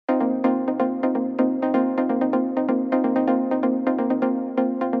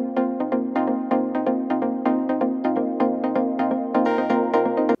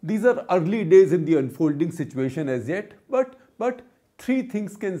These are early days in the unfolding situation as yet, but three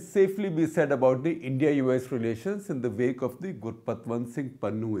things can safely be said about the India-US relations in the wake of the Gurpatwant Singh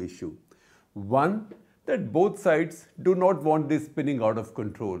Pannu issue. One, that both sides do not want this spinning out of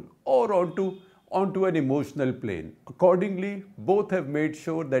control or onto an emotional plane. Accordingly, both have made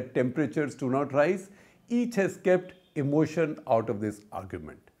sure that temperatures do not rise. Each has kept emotion out of this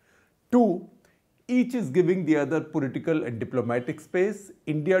argument. Two, each is giving the other political and diplomatic space.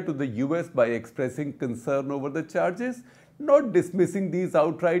 India to the US by expressing concern over the charges, not dismissing these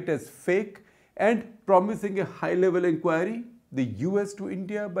outright as fake and promising a high-level inquiry. The US to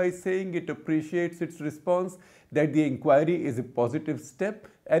India by saying it appreciates its response, that the inquiry is a positive step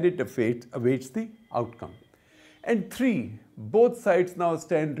and it awaits the outcome. And three, both sides now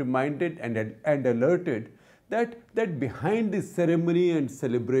stand reminded and alerted that behind the ceremony and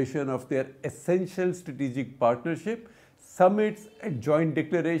celebration of their essential strategic partnership, summits and joint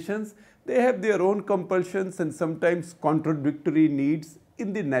declarations, they have their own compulsions and sometimes contradictory needs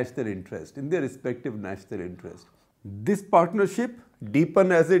in the national interest, in their respective national interest. This partnership,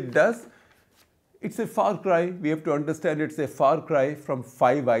 deepen as it does, it's a far cry. We have to understand it's a far cry from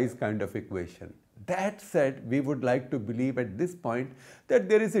Five Eyes kind of equation. That said, we would like to believe at this point that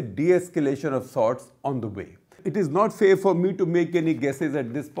there is a de-escalation of sorts on the way. It is not fair for me to make any guesses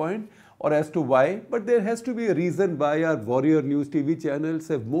at this point or as to why, but there has to be a reason why our Warrior News TV channels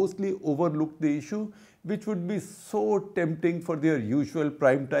have mostly overlooked the issue, which would be so tempting for their usual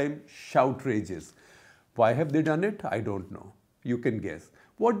primetime shout rages. Why have they done it? I don't know. You can guess.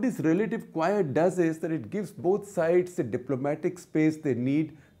 What this relative quiet does is that it gives both sides the diplomatic space they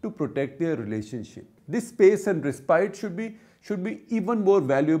need to protect their relationship. This space and respite should be even more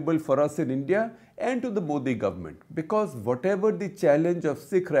valuable for us in India and to the Modi government, because whatever the challenge of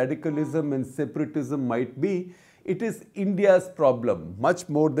Sikh radicalism and separatism might be, it is India's problem much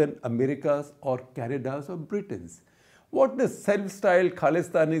more than America's or Canada's or Britain's. What the self-styled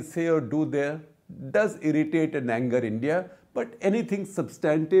Khalistanis say or do there does irritate and anger India, but anything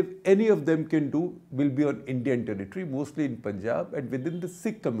substantive any of them can do will be on Indian territory, mostly in Punjab and within the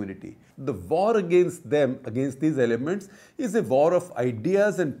Sikh community. The war against them, against these elements, is a war of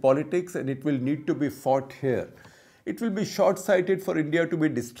ideas and politics, and it will need to be fought here. It will be short-sighted for India to be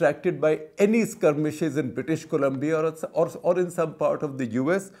distracted by any skirmishes in British Columbia or in some part of the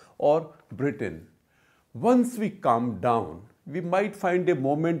US or Britain. Once we calm down, we might find a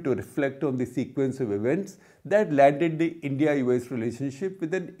moment to reflect on the sequence of events that landed the India-US relationship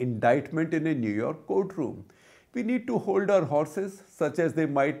with an indictment in a New York courtroom. We need to hold our horses, such as they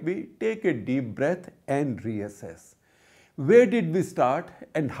might be, take a deep breath and reassess. Where did we start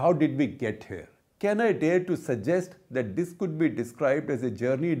and how did we get here? Can I dare to suggest that this could be described as a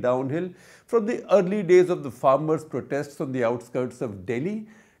journey downhill from the early days of the farmers' protests on the outskirts of Delhi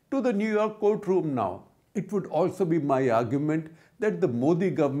to the New York courtroom now? It would also be my argument that the Modi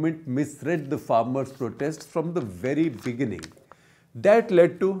government misread the farmers' protests from the very beginning. That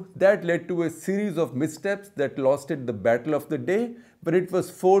led to a series of missteps that lost it the battle of the day, but it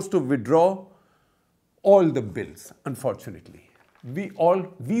was forced to withdraw all the bills, unfortunately.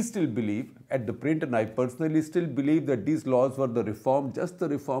 We still believe at the print, and I personally still believe, that these laws were the reform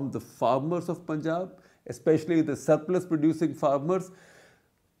the farmers of Punjab, especially the surplus producing farmers,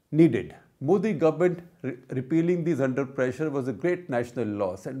 needed. Modi government repealing these under pressure was a great national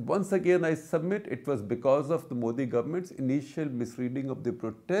loss, and once again I submit it was because of the Modi government's initial misreading of the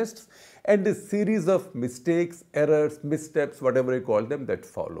protests and a series of mistakes, errors, missteps, whatever you call them, that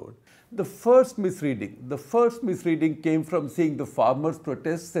followed. The first misreading came from seeing the farmers'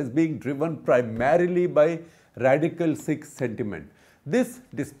 protests as being driven primarily by radical Sikh sentiment. This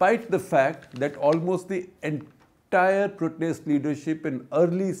despite the fact that almost the entire protest leadership in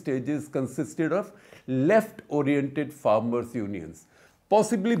early stages consisted of left-oriented farmers' unions.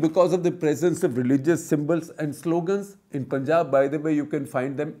 Possibly because of the presence of religious symbols and slogans. In Punjab, by the way, you can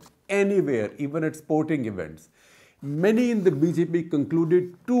find them anywhere, even at sporting events. Many in the BJP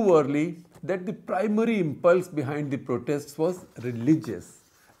concluded too early that the primary impulse behind the protests was religious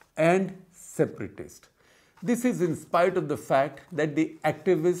and separatist. This is in spite of the fact that the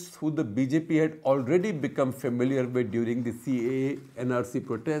activists who the BJP had already become familiar with during the CAA NRC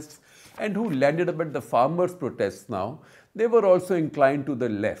protests and who landed up at the farmers' protests now, they were also inclined to the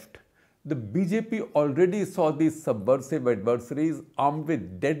left. The BJP already saw these subversive adversaries armed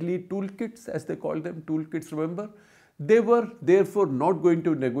with deadly toolkits, as they call them, toolkits, remember? They were therefore not going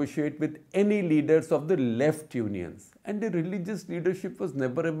to negotiate with any leaders of the left unions, and the religious leadership was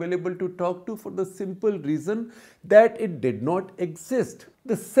never available to talk to for the simple reason that it did not exist.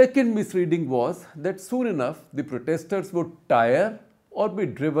 The second misreading was that soon enough the protesters would tire or be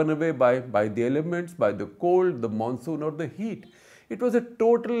driven away by the elements, by the cold, the monsoon or the heat. It was a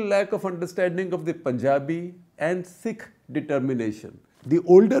total lack of understanding of the Punjabi and Sikh determination. The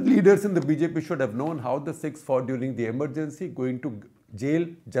older leaders in the BJP should have known how the Sikhs fought during the emergency, going to jail,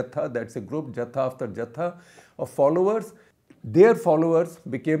 Jatha, that's a group, Jatha after Jatha of followers. Their followers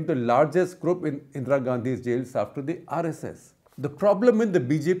became the largest group in Indira Gandhi's jails after the RSS. The problem in the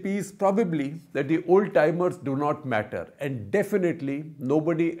BJP is probably that the old timers do not matter, and definitely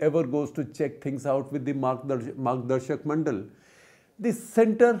nobody ever goes to check things out with the Margdarshak Mandal. The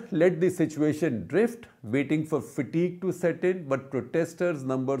centre let the situation drift, waiting for fatigue to set in, but protesters'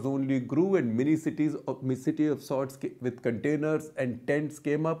 numbers only grew and many city of sorts with containers and tents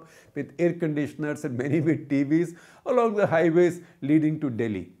came up with air conditioners and many with TVs along the highways leading to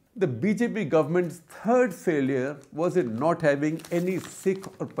Delhi. The BJP government's third failure was in not having any Sikh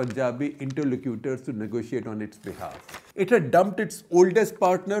or Punjabi interlocutors to negotiate on its behalf. It had dumped its oldest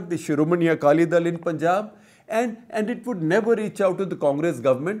partner, the Shiromani Akali Dal in Punjab, and it would never reach out to the Congress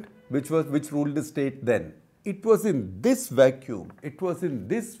government, which ruled the state then. It was in this vacuum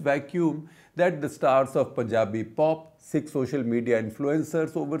that the stars of Punjabi pop, Sikh social media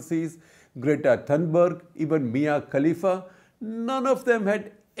influencers overseas, Greta Thunberg, even Mia Khalifa, none of them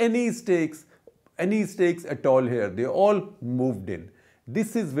had any stakes at all here. They all moved in.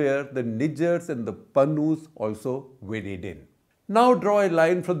 This is where the Nijjars and the Pannus also waded in. Now draw a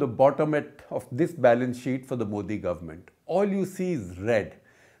line from the bottom of this balance sheet for the Modi government. All you see is red.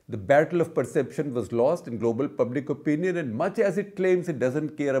 The battle of perception was lost in global public opinion, and much as it claims it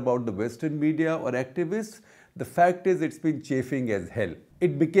doesn't care about the Western media or activists, the fact is it's been chafing as hell.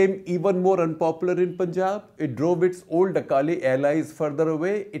 It became even more unpopular in Punjab. It drove its old Akali allies further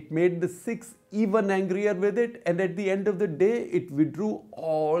away. It made the Sikhs even angrier with it. And at the end of the day, it withdrew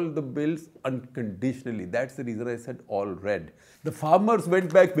all the bills unconditionally. That's the reason I said all red. The farmers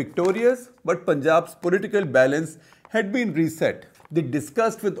went back victorious, but Punjab's political balance had been reset. The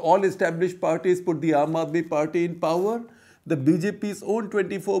disgust with all established parties put the Aam Aadmi Party in power. The BJP's own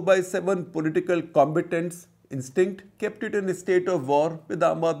 24/7 political combatants instinct kept it in a state of war with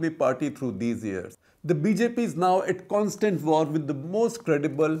Aam Aadmi Party through these years. The BJP is now at constant war with the most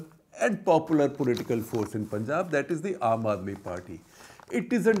credible and popular political force in Punjab, that is the Aam Aadmi Party.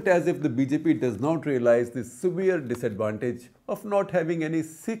 It isn't as if the BJP does not realize the severe disadvantage of not having any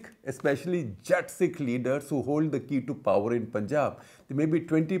Sikh, especially Jat Sikh leaders who hold the key to power in Punjab. They may be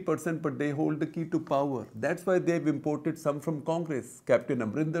 20%, but they hold the key to power. That's why they've imported some from Congress, Captain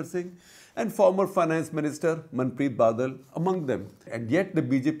Amrinder Singh and former Finance Minister Manpreet Badal among them. And yet the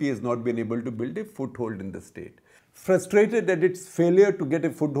BJP has not been able to build a foothold in the state. Frustrated at its failure to get a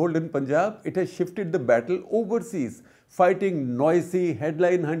foothold in Punjab, it has shifted the battle overseas, fighting noisy,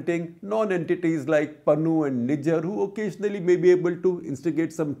 headline-hunting non-entities like Pannun and Nijjar, who occasionally may be able to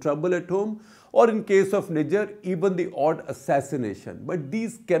instigate some trouble at home, or in case of Nijjar, even the odd assassination. But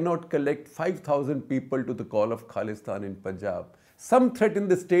these cannot collect 5,000 people to the call of Khalistan in Punjab. Some threat in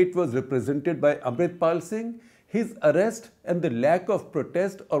the state was represented by Amritpal Singh. His arrest and the lack of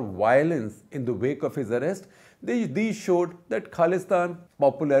protest or violence in the wake of his arrest, these showed that Khalistan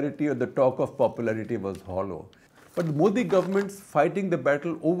popularity or the talk of popularity was hollow. But the Modi government's fighting the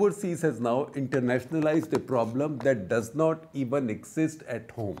battle overseas has now internationalized a problem that does not even exist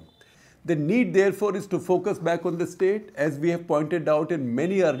at home. The need, therefore, is to focus back on the state, as we have pointed out in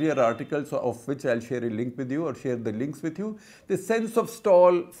many earlier articles, of which I'll share a link with you or share the links with you. The sense of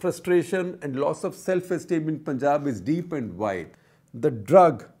stall, frustration and loss of self-esteem in Punjab is deep and wide. The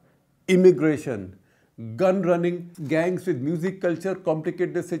drug, immigration, gun-running gangs with music culture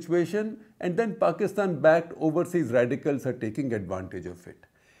complicate the situation, and then Pakistan-backed overseas radicals are taking advantage of it.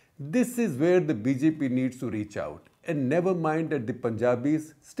 This is where the BJP needs to reach out. And never mind that the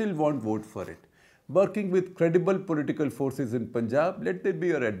Punjabis still won't vote for it. Working with credible political forces in Punjab, let they be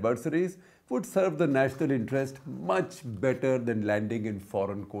your adversaries, would serve the national interest much better than landing in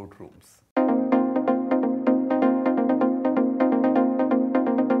foreign courtrooms.